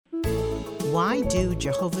Why do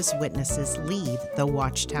Jehovah's Witnesses leave the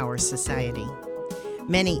Watchtower Society?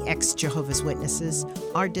 Many ex-Jehovah's Witnesses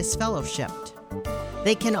are disfellowshipped.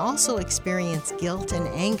 They can also experience guilt and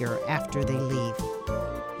anger after they leave.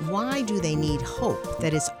 Why do they need hope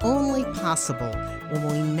that is only possible when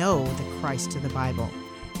we know the Christ of the Bible?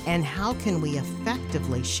 And how can we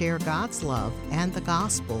effectively share God's love and the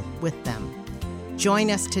gospel with them?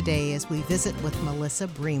 Join us today as we visit with Melissa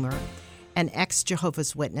Bremer, an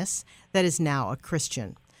ex-Jehovah's Witness that is now a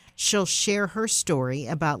Christian. She'll share her story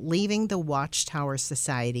about leaving the Watchtower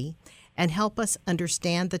Society and help us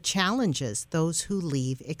understand the challenges those who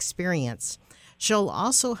leave experience. She'll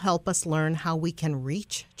also help us learn how we can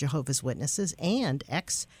reach Jehovah's Witnesses and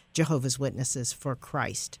ex-Jehovah's Witnesses for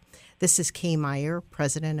Christ. This is Kay Meyer,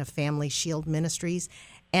 president of Family Shield Ministries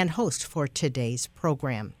and host for today's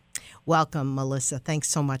program. Welcome, Melissa. Thanks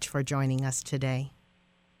so much for joining us today.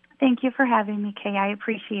 Thank you for having me, Kay. I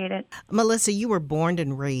appreciate it. Melissa, you were born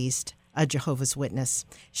and raised a Jehovah's Witness.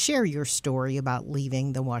 Share your story about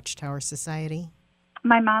leaving the Watchtower Society.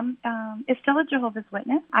 My mom is still a Jehovah's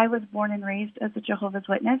Witness. I was born and raised as a Jehovah's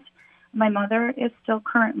Witness. My mother is still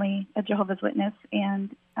currently a Jehovah's Witness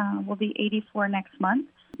and will be 84 next month.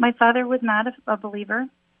 My father was not a believer.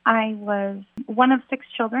 I was one of 6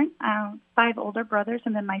 children, 5 older brothers,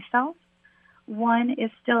 and then myself. One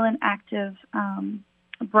is still an active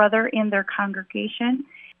brother in their congregation.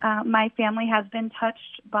 My family has been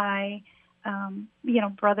touched by,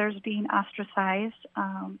 brothers being ostracized,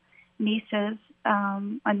 nieces,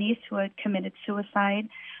 a niece who had committed suicide.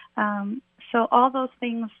 So all those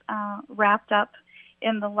things wrapped up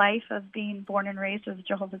in the life of being born and raised as a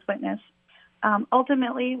Jehovah's Witness.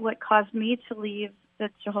 Ultimately, what caused me to leave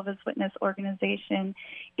the Jehovah's Witness organization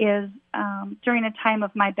is during a time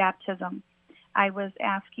of my baptism. I was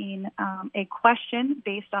asking a question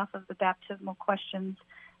based off of the baptismal questions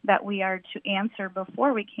that we are to answer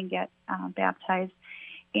before we can get baptized.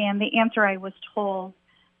 And the answer I was told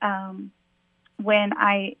when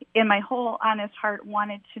I, in my whole honest heart,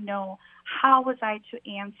 wanted to know how was I to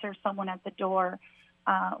answer someone at the door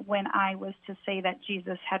when I was to say that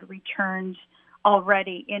Jesus had returned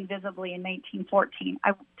already invisibly in 1914.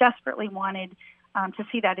 I desperately wanted to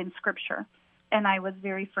see that in Scripture. And I was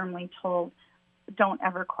very firmly told, don't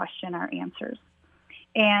ever question our answers.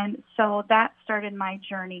 And so that started my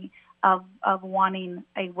journey of wanting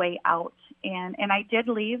a way out. And I did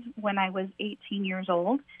leave when I was 18 years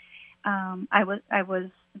old. I was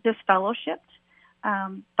disfellowshipped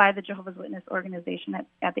by the Jehovah's Witness organization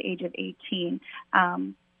at the age of 18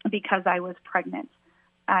 because I was pregnant.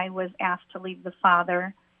 I was asked to leave the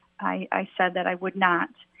father. I said that I would not.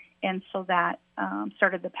 And so that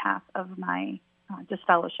started the path of my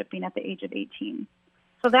disfellowshipping at the age of 18.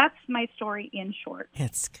 So that's my story in short.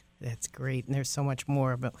 That's great, and there's so much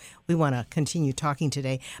more, but we want to continue talking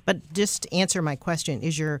today. But just answer my question,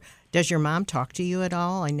 does your mom talk to you at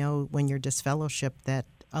all? I know when you're disfellowshipped that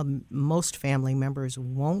most family members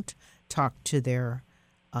won't talk to their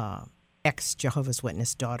ex-Jehovah's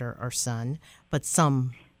Witness daughter or son, but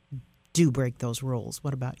some do break those rules.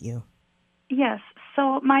 What about you? Yes.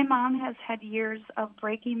 So my mom has had years of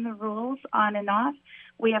breaking the rules on and off.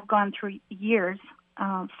 We have gone through years,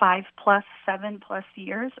 5+, 7+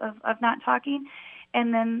 years of not talking.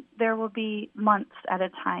 And then there will be months at a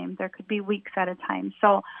time. There could be weeks at a time.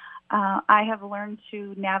 So I have learned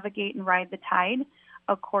to navigate and ride the tide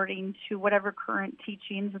according to whatever current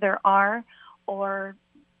teachings there are or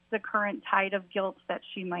the current tide of guilt that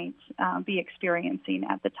she might be experiencing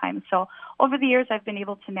at the time. So over the years, I've been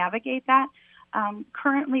able to navigate that.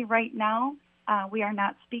 Currently, right now, we are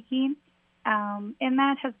not speaking, and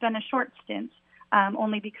that has been a short stint,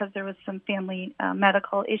 only because there was some family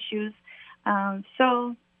medical issues.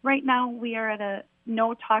 So right now, we are at a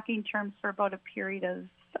no talking terms for about a period of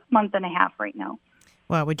a month and a half right now.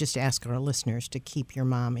 Well, I would just ask our listeners to keep your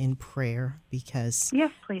mom in prayer because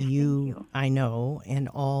yes, please. Thank you. I know, and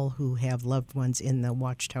all who have loved ones in the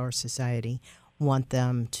Watchtower Society want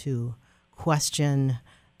them to question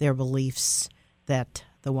their beliefs that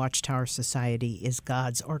the Watchtower Society is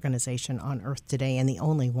God's organization on earth today and the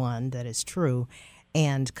only one that is true,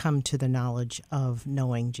 and come to the knowledge of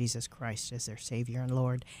knowing Jesus Christ as their Savior and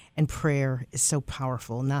Lord. And prayer is so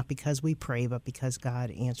powerful, not because we pray, but because God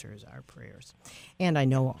answers our prayers. And I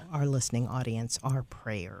know our listening audience are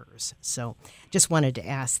prayers. So just wanted to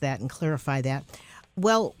ask that and clarify that.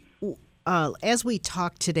 Well, as we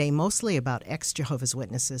talk today, mostly about ex-Jehovah's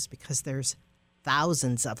Witnesses, because there's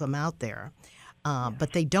thousands of them out there,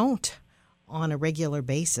 but they don't on a regular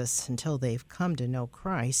basis until they've come to know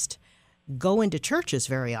Christ go into churches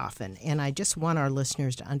very often, and I just want our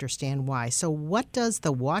listeners to understand why. So what does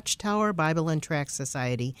the Watchtower Bible and Tract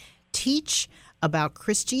Society teach about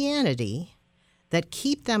Christianity that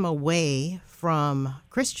keep them away from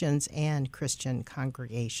Christians and Christian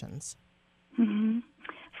congregations? Mm-hmm.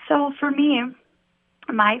 So for me,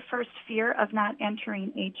 my first fear of not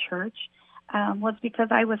entering a church was because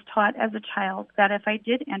I was taught as a child that if I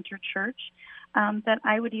did enter church, that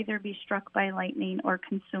I would either be struck by lightning or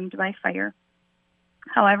consumed by fire.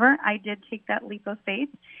 However, I did take that leap of faith,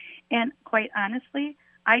 and quite honestly,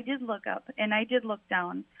 I did look up and I did look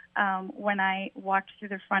down when I walked through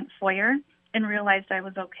the front foyer and realized I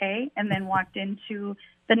was okay, and then walked into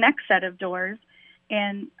the next set of doors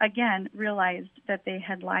and again realized that they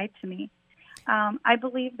had lied to me. I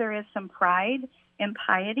believe there is some pride and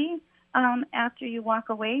piety after you walk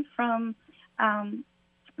away from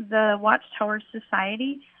the Watchtower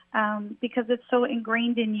Society because it's so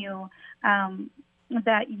ingrained in you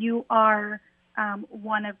that you are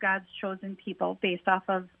one of God's chosen people based off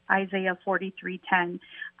of Isaiah 43:10.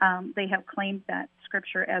 They have claimed that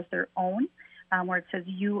scripture as their own, where it says,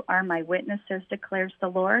 "You are my witnesses, declares the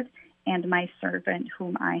Lord, and my servant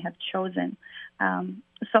whom I have chosen."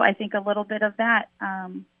 So I think a little bit of that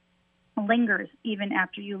lingers even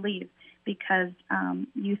after you leave, because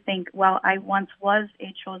you think, well, I once was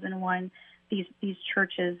a chosen one. These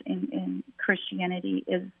churches in Christianity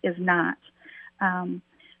is not.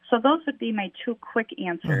 So those would be my two quick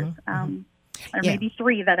answers, or maybe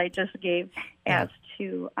three that I just gave as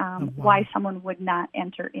to why someone would not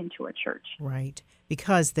enter into a church. Right,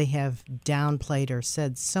 because they have downplayed or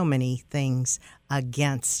said so many things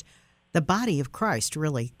against the body of Christ,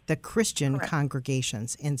 really, the Christian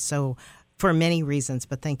congregations. And so for many reasons,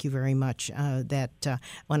 but thank you very much, that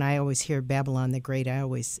when I always hear Babylon the Great, I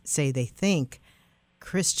always say they think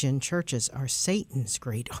Christian churches are Satan's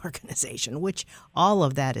great organization, which all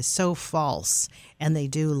of that is so false, and they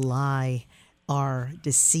do lie or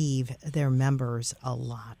deceive their members a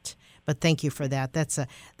lot. But thank you for that.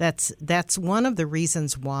 That's one of the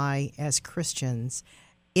reasons why, as Christians,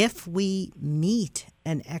 if we meet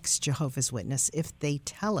an ex-Jehovah's Witness, if they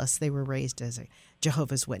tell us they were raised as a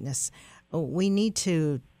Jehovah's Witness, we need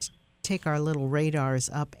to take our little radars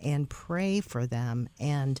up and pray for them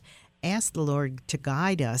and ask the Lord to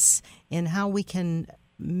guide us in how we can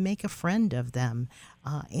make a friend of them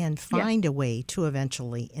and find a way to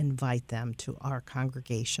eventually invite them to our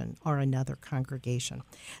congregation or another congregation.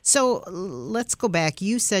 So let's go back.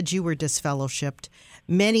 You said you were disfellowshipped.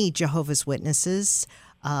 Many Jehovah's Witnesses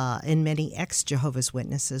and many ex-Jehovah's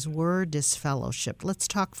Witnesses were disfellowshipped. Let's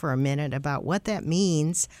talk for a minute about what that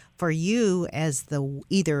means for you as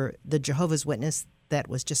either the Jehovah's Witness that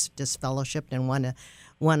was just disfellowshipped and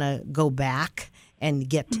want to go back and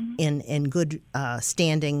get in good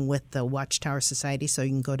standing with the Watchtower Society so you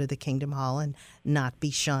can go to the Kingdom Hall and not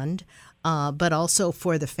be shunned, but also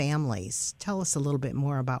for the families. Tell us a little bit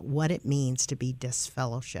more about what it means to be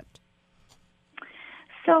disfellowshipped.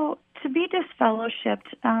 So to be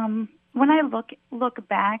disfellowshipped, when I look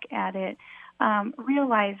back at it,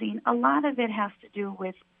 realizing a lot of it has to do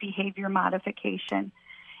with behavior modification.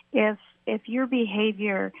 If your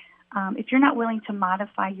behavior, if you're not willing to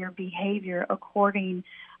modify your behavior according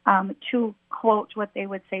to, quote, what they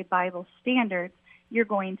would say Bible standards, you're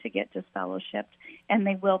going to get disfellowshipped, and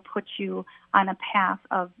they will put you on a path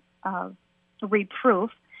of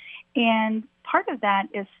reproof. And part of that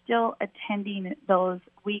is still attending those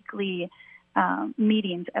weekly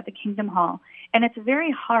meetings at the Kingdom Hall. And it's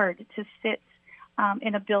very hard to sit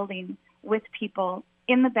in a building with people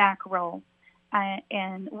in the back row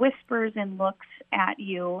and whispers and looks at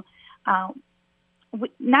you,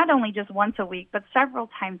 not only just once a week, but several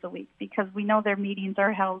times a week, because we know their meetings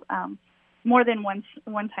are held more than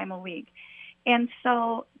one time a week. And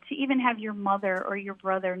so to even have your mother or your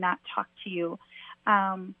brother not talk to you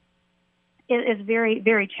is very,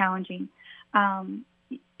 very challenging.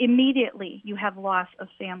 Immediately you have loss of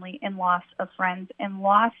family and loss of friends and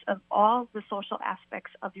loss of all the social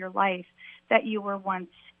aspects of your life that you were once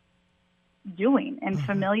doing and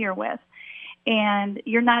familiar with. And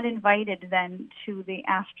you're not invited then to the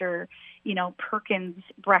after, Perkins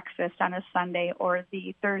breakfast on a Sunday or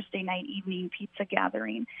the Thursday night evening pizza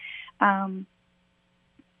gathering. That's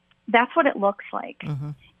what it looks like.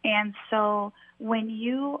 And so when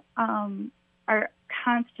you are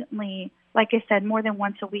constantly, like I said, more than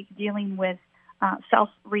once a week dealing with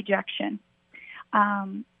self-rejection,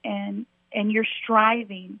 and you're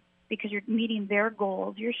striving, because you're meeting their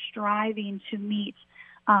goals, you're striving to meet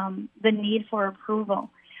the need for approval.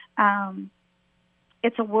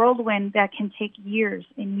 It's a whirlwind that can take years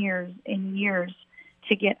and years and years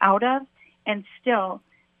to get out of, And still,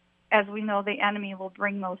 as we know, the enemy will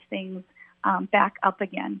bring those things back up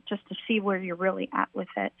again just to see where you're really at with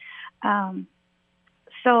it.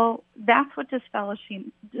 So that's what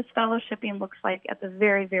disfellowshipping looks like at the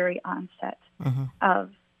very, very onset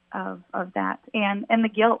of that. And the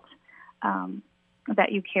guilt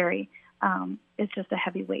that you carry is just a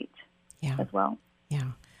heavy weight as well.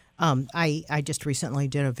 Yeah. I just recently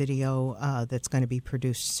did a video that's going to be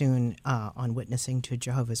produced soon on witnessing to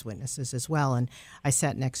Jehovah's Witnesses as well. And I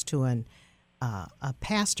sat next to a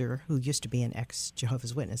pastor who used to be an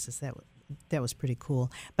ex-Jehovah's Witnesses. That was pretty cool.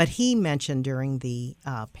 But he mentioned during the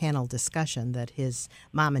panel discussion that his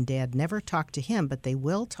mom and dad never talked to him, but they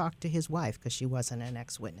will talk to his wife because she wasn't an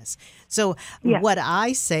ex-witness. So what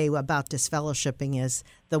I say about disfellowshipping is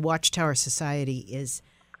the Watchtower Society is,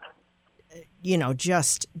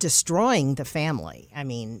 just destroying the family. I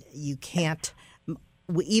mean, you can't,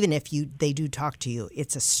 even if they do talk to you,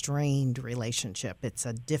 it's a strained relationship. It's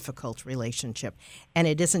a difficult relationship. And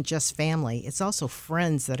it isn't just family. It's also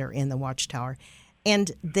friends that are in the Watchtower.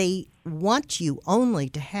 And they want you only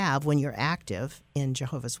to have, when you're active in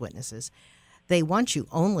Jehovah's Witnesses, they want you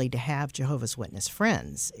only to have Jehovah's Witness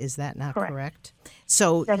friends. Is that not correct?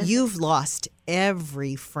 So you've lost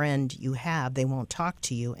every friend you have. They won't talk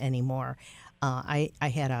to you anymore. I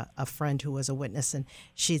had a friend who was a witness, and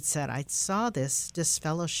she'd said, I saw this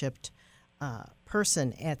disfellowshipped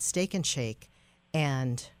person at Steak and Shake,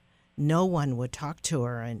 and no one would talk to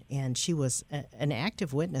her. And she was an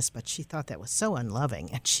active witness, but she thought that was so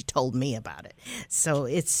unloving, and she told me about it. So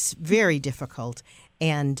it's very difficult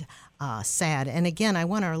and sad. And again, I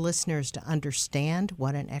want our listeners to understand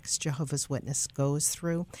what an ex-Jehovah's Witness goes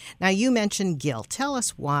through. Now, you mentioned guilt. Tell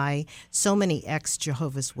us why so many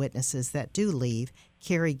ex-Jehovah's Witnesses that do leave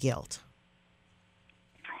carry guilt.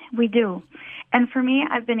 We do. And for me,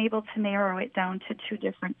 I've been able to narrow it down to two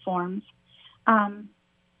different forms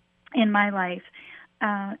in my life.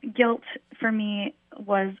 Guilt, for me,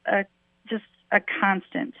 was just a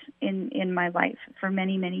constant in my life for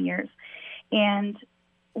many, many years. And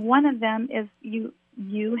one of them is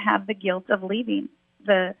you have the guilt of leaving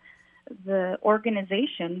the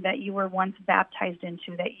organization that you were once baptized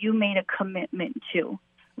into, that you made a commitment to,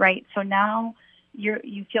 right? So now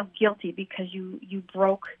you feel guilty because you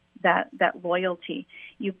broke that loyalty.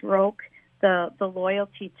 You broke the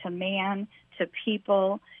loyalty to man, to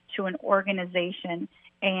people, to an organization,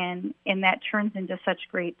 and that turns into such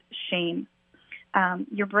great shame.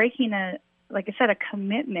 You're breaking a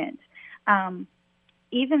commitment.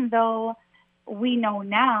 Even though we know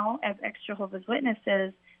now as ex-Jehovah's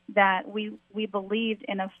Witnesses that we believed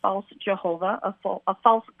in a false Jehovah, a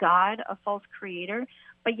false God, a false creator,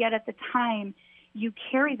 but yet at the time you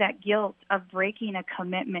carry that guilt of breaking a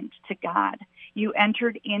commitment to God. You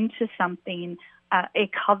entered into something,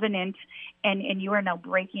 a covenant, and you are now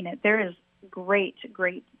breaking it. There is great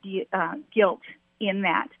guilt in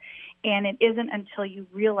that. And it isn't until you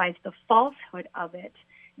realize the falsehood of it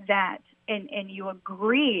that and you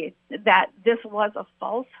agree that this was a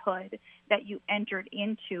falsehood that you entered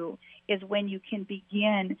into is when you can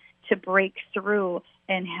begin to break through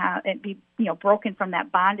and be broken from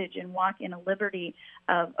that bondage and walk in a liberty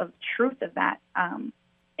of truth of that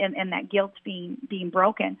and that guilt being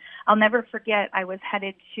broken. I'll never forget, I was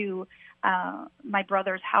headed to my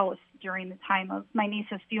brother's house during the time of my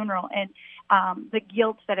niece's funeral, and the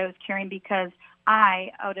guilt that I was carrying because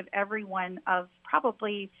I, out of everyone of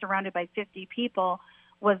probably surrounded by 50 people,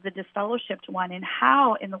 was the disfellowshipped one. And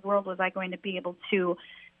how in the world was I going to be able to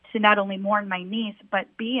not only mourn my niece,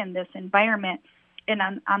 but be in this environment? And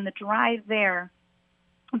on the drive there,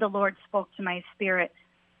 the Lord spoke to my spirit,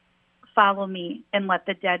 follow me and let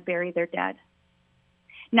the dead bury their dead.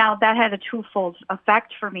 Now, that had a twofold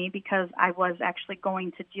effect for me because I was actually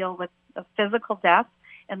going to deal with the physical death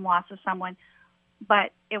and loss of someone,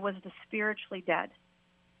 but it was the spiritually dead.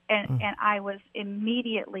 And I was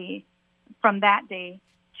immediately, from that day,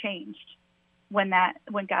 changed when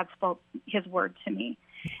God spoke his word to me.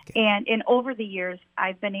 Okay. And over the years,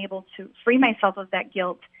 I've been able to free myself of that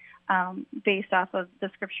guilt based off of the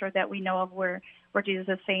scripture that we know of where Jesus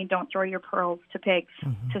is saying, don't throw your pearls to pigs,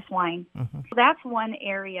 to swine. So that's one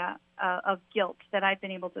area of guilt that I've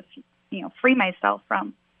been able to free myself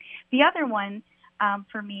from. The other one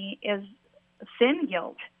for me is sin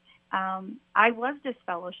guilt. I was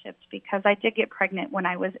disfellowshipped because I did get pregnant when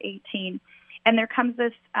I was 18. And there comes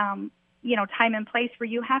this time and place where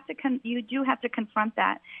you do have to confront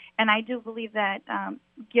that. And I do believe that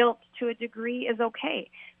guilt to a degree is okay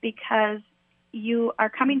because you are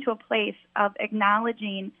coming to a place of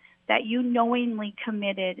acknowledging that you knowingly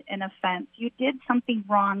committed an offense. You did something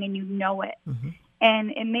wrong and you know it.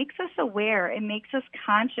 And it makes us aware. It makes us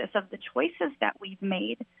conscious of the choices that we've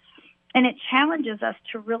made. And it challenges us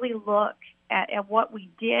to really look at what we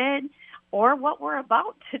did or what we're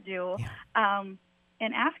about to do, and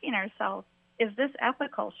asking ourselves, is this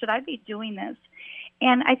ethical? Should I be doing this?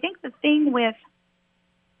 And I think the thing with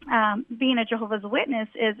being a Jehovah's Witness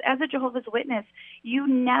is, as a Jehovah's Witness, you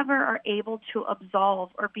never are able to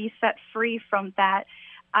absolve or be set free from that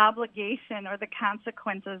obligation or the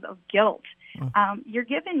consequences of guilt. You're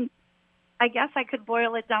given, I guess I could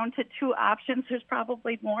boil it down to two options. There's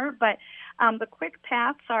probably more, but the quick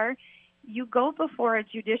paths are you go before a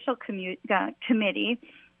judicial committee,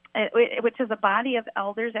 which is a body of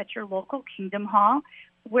elders at your local kingdom hall,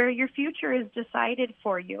 where your future is decided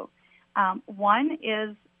for you. One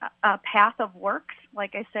is a path of works.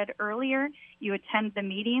 Like I said earlier, you attend the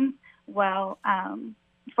meetings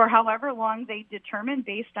for however long they determine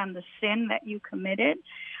based on the sin that you committed,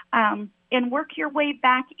 and work your way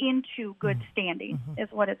back into good standing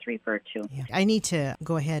is what it's referred to. Yeah. I need to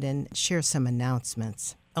go ahead and share some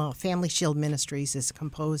announcements. Family Shield Ministries is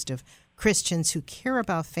composed of Christians who care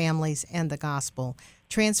about families and the gospel,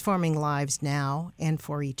 transforming lives now and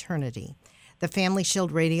for eternity. The Family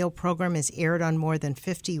Shield radio program is aired on more than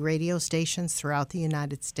 50 radio stations throughout the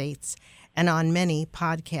United States and on many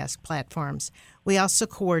podcast platforms. We also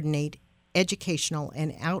coordinate educational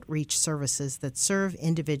and outreach services that serve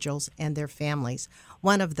individuals and their families.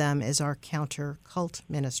 One of them is our Counter Cult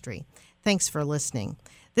Ministry. Thanks for listening.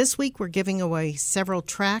 This week, we're giving away several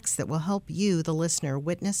tracts that will help you, the listener,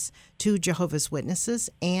 witness to Jehovah's Witnesses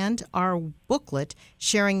and our booklet,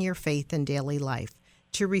 Sharing Your Faith in Daily Life.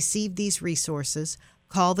 To receive these resources,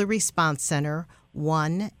 call the Response Center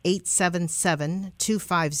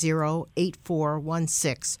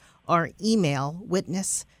 1-877-250-8416 or email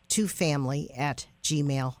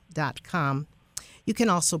witness2family@gmail.com. You can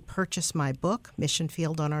also purchase my book, Mission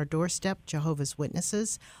Field on Our Doorstep, Jehovah's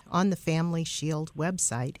Witnesses, on the Family Shield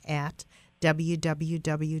website at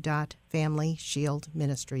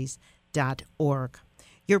www.familyshieldministries.org.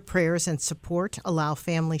 Your prayers and support allow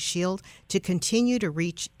Family Shield to continue to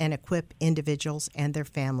reach and equip individuals and their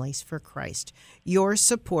families for Christ. Your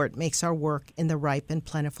support makes our work in the ripe and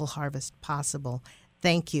plentiful harvest possible.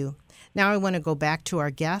 Thank you. Now I want to go back to our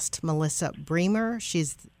guest, Melissa Bremer.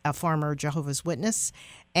 She's a former Jehovah's Witness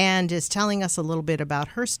and is telling us a little bit about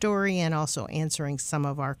her story and also answering some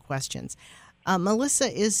of our questions. Melissa,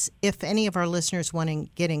 if any of our listeners want to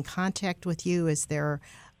get in contact with you, is there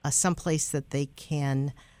someplace that they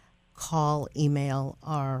can call, email,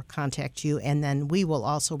 or contact you? And then we will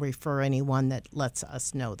also refer anyone that lets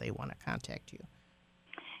us know they want to contact you.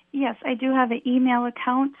 Yes, I do have an email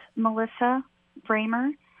account, Melissa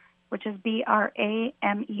Bremer, which is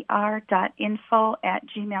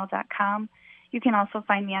BRAMER.info@gmail.com. You can also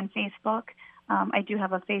find me on Facebook. I do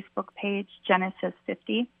have a Facebook page, Genesis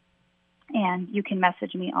 50, and you can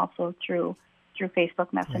message me also through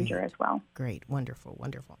Facebook Messenger as well. Great. Wonderful.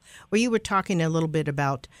 Wonderful. Well, you were talking a little bit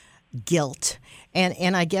about guilt,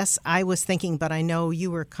 and I guess I was thinking, but I know you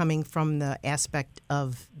were coming from the aspect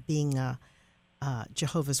of being a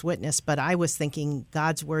Jehovah's Witness, but I was thinking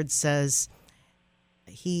God's Word says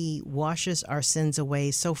He washes our sins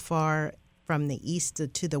away so far from the east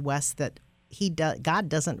to the west that God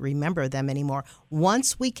doesn't remember them anymore.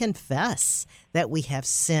 Once we confess that we have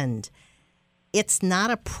sinned, it's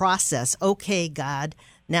not a process. Okay, God,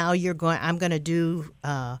 now I'm going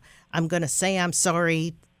to say I'm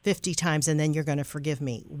sorry 50 times and then you're going to forgive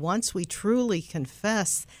me. Once we truly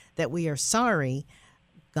confess that we are sorry,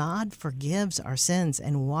 God forgives our sins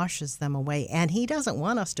and washes them away. And He doesn't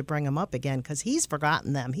want us to bring them up again because He's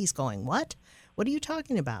forgotten them. He's going, what? What are you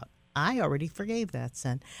talking about? I already forgave that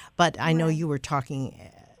sin. But I know you were talking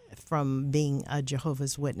from being a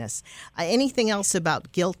Jehovah's Witness. Anything else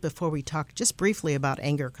about guilt before we talk just briefly about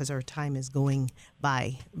anger, because our time is going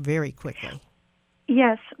by very quickly?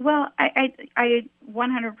 Yes. Well, I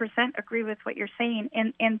 100% agree with what you're saying,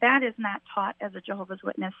 and that is not taught as a Jehovah's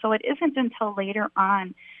Witness. So it isn't until later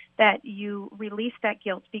on that you release that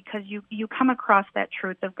guilt because you come across that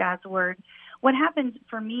truth of God's Word. What happened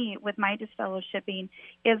for me with my disfellowshipping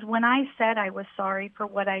is when I said I was sorry for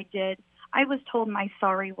what I did, I was told my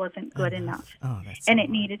sorry wasn't good enough, and it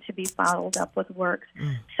needed to be followed up with works.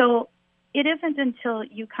 So it isn't until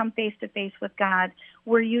you come face to face with God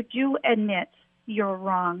where you do admit you're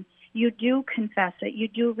wrong, you do confess it, you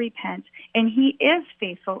do repent, and He is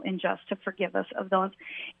faithful and just to forgive us of those.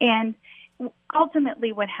 And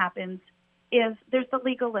ultimately what happens is there's the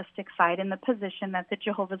legalistic side and the position that the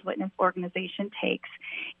Jehovah's Witness organization takes,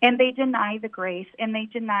 and they deny the grace and they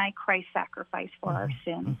deny Christ's sacrifice for our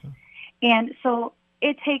sins. And so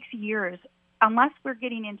it takes years unless we're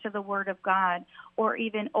getting into the Word of God or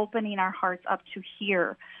even opening our hearts up to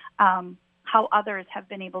hear how others have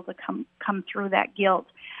been able to come through that guilt,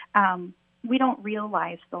 we don't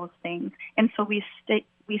realize those things. And so we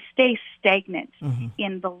stay stagnant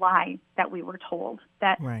in the lie that we were told,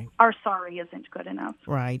 that our sorry isn't good enough.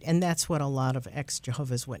 Right. And that's what a lot of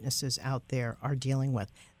ex-Jehovah's Witnesses out there are dealing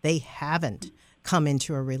with. They haven't come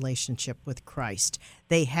into a relationship with Christ.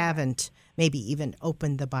 They haven't maybe even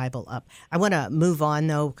opened the Bible up. I want to move on,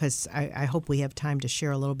 though, because I hope we have time to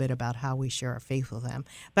share a little bit about how we share our faith with them.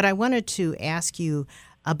 But I wanted to ask you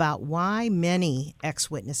about why many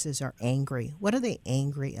ex-witnesses are angry. What are they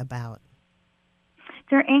angry about?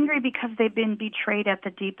 They're angry because they've been betrayed at the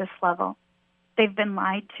deepest level. They've been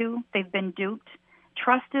lied to. They've been duped.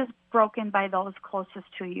 Trust is broken by those closest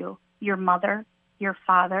to you, your mother, your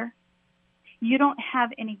father. You don't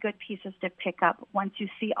have any good pieces to pick up once you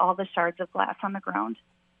see all the shards of glass on the ground.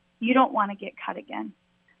 You don't want to get cut again.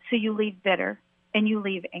 So you leave bitter and you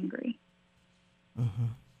leave angry.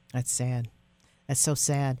 That's sad. That's so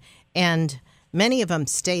sad. And many of them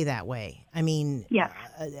stay that way. I mean,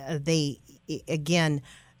 again,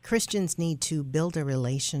 Christians need to build a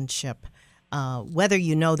relationship, whether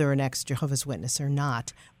you know they're an ex-Jehovah's Witness or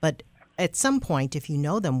not. But at some point, if you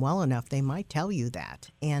know them well enough, they might tell you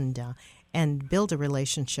that. And build a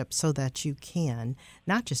relationship so that you can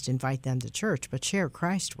not just invite them to church, but share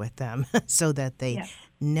Christ with them so that they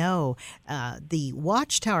know. The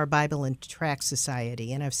Watchtower Bible and Tract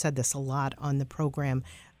Society, and I've said this a lot on the program,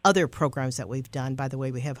 other programs that we've done. By the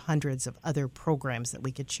way, we have hundreds of other programs that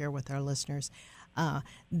we could share with our listeners.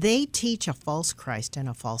 They teach a false Christ and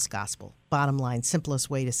a false gospel. Bottom line, simplest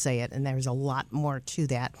way to say it, and there's a lot more to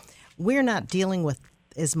that. We're not dealing with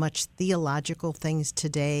as much theological things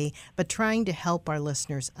today, but trying to help our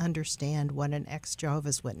listeners understand what an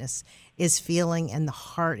ex-Jehovah's Witness is feeling and the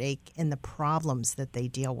heartache and the problems that they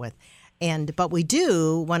deal with. But we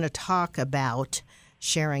do want to talk about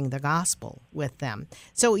sharing the gospel with them.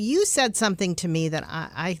 So you said something to me that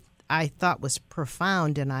I thought was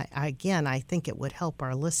profound, and I think it would help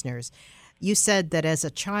our listeners. You said that as a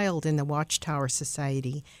child in the Watchtower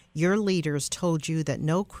Society, your leaders told you that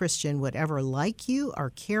no Christian would ever like you or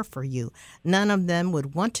care for you. None of them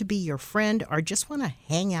would want to be your friend or just want to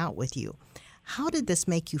hang out with you. How did this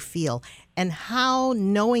make you feel? And how,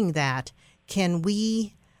 knowing that, can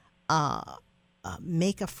we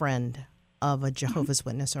make a friend of a Jehovah's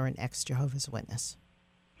Witness or an ex-Jehovah's Witness?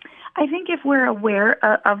 I think if we're aware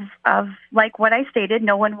of like what I stated,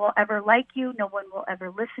 no one will ever like you, no one will ever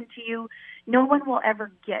listen to you, no one will ever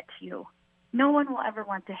get you, no one will ever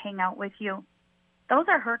want to hang out with you. Those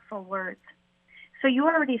are hurtful words. So you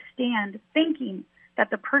already stand thinking that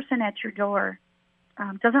the person at your door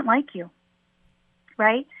doesn't like you,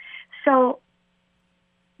 right? So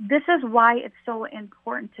this is why it's so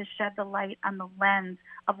important to shed the light on the lens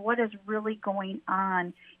of what is really going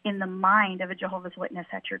on in the mind of a Jehovah's Witness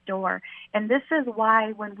at your door. And this is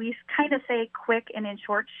why when we kind of say quick and in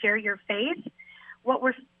short, share your faith, what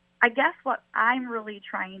I'm really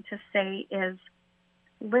trying to say is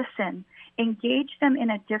listen, engage them in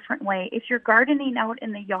a different way. If you're gardening out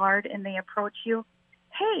in the yard and they approach you,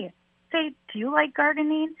 hey, say, do you like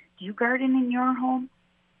gardening? Do you garden in your home?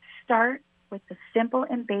 Start with the simple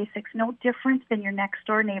and basics, no different than your next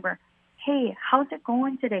door neighbor. Hey, how's it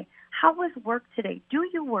going today? How was work today? Do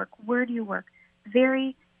you work? Where do you work?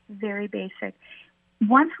 Very, very basic.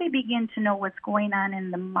 Once we begin to know what's going on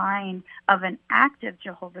in the mind of an active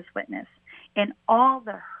Jehovah's Witness and all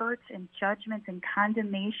the hurts and judgments and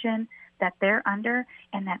condemnation that they're under,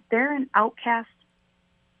 and that they're an outcast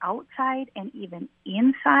outside and even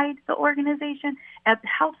inside the organization, it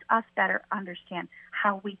helps us better understand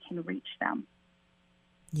how we can reach them.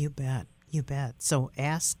 You bet. You bet. So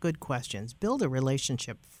ask good questions. Build a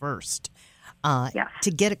relationship first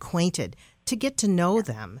to get acquainted, to get to know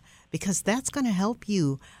them, because that's going to help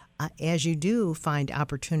you as you do find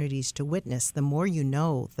opportunities to witness. The more you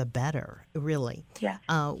know, the better, really. Yeah.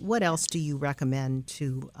 What else do you recommend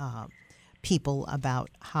to people about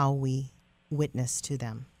how we witness to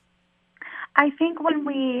them? I think when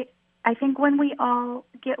we all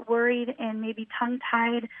get worried and maybe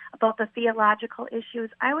tongue-tied about the theological issues,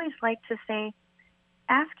 I always like to say,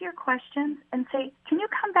 ask your questions and say, can you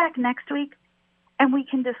come back next week and we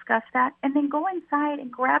can discuss that? And then go inside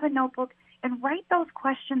and grab a notebook and write those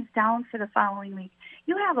questions down for the following week.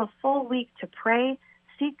 You have a full week to pray,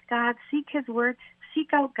 seek God, seek His Word,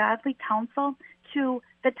 seek out godly counsel to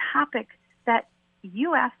the topic that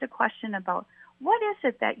you asked a question about. What is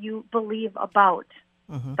it that you believe about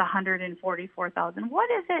the 144,000? What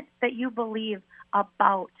is it that you believe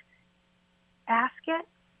about? Ask it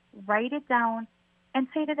write it down, and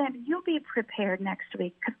say to them, you be prepared next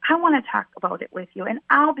week because I want to talk about it with you, and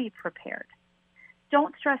I'll be prepared.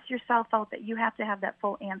 Don't stress yourself out that you have to have that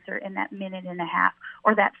full answer in that minute and a half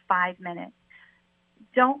or that 5 minutes.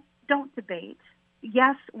 Don't debate.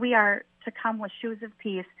 Yes, we are to come with shoes of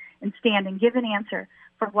peace and stand and give an answer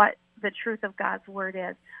for what the truth of God's word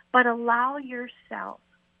is. But allow yourself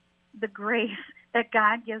the grace that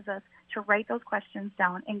God gives us to write those questions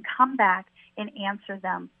down and come back and answer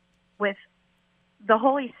them with the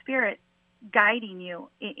Holy Spirit guiding you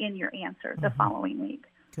in your answer the following week.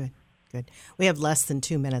 Good. We have less than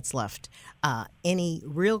 2 minutes left. Any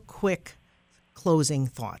real quick closing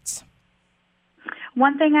thoughts?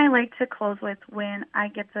 One thing I like to close with when I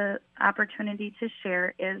get the opportunity to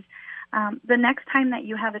share is the next time that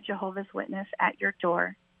you have a Jehovah's Witness at your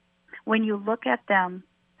door, when you look at them,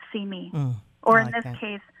 see me. Or in this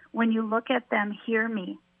case, when you look at them, hear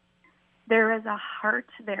me. There is a heart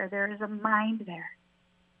there. There is a mind there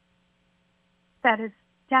that is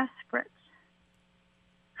desperate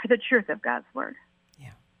for the truth of God's word.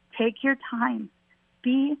 Yeah. Take your time.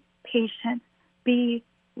 Be patient. Be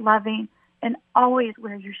loving. And always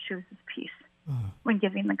wear your shoes of peace when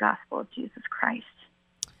giving the gospel of Jesus Christ.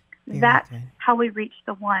 That's how we reach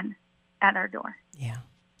the one at our door. Yeah,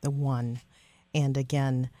 the one. And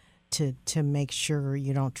again, to make sure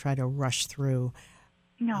you don't try to rush through.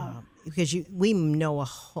 No. Because we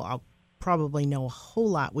probably know a whole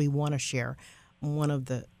lot we want to share. One of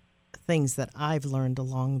the things that I've learned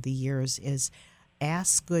along the years is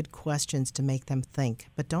ask good questions to make them think,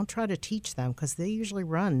 but don't try to teach them because they usually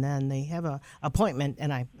run and they have an appointment,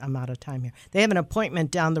 and I'm out of time here. They have an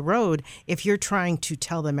appointment down the road if you're trying to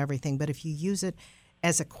tell them everything, but if you use it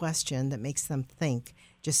as a question that makes them think,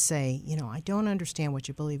 just say, I don't understand what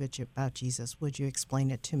you believe about Jesus. Would you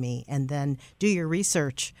explain it to me? And then do your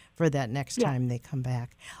research for that next time they come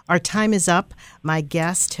back. Our time is up. My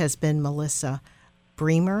guest has been Melissa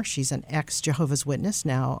Bremer. She's an ex-Jehovah's Witness,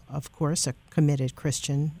 now, of course, a committed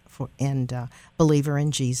Christian and believer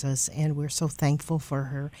in Jesus, and we're so thankful for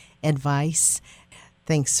her advice.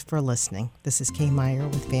 Thanks for listening. This is Kay Meyer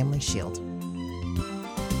with Family Shield.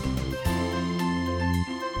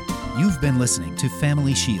 You've been listening to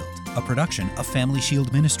Family Shield, a production of Family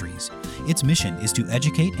Shield Ministries. Its mission is to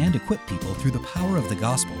educate and equip people through the power of the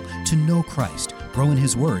gospel to know Christ, grow in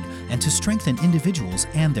His Word, and to strengthen individuals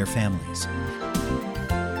and their families.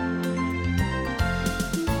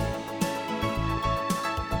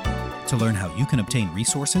 To learn how you can obtain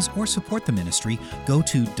resources or support the ministry, go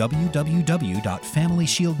to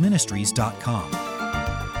www.familyshieldministries.com.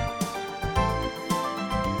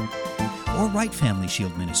 Or write Family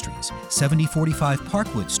Shield Ministries, 7045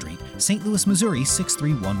 Parkwood Street, St. Louis, Missouri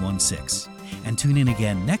 63116. And tune in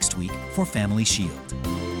again next week for Family Shield.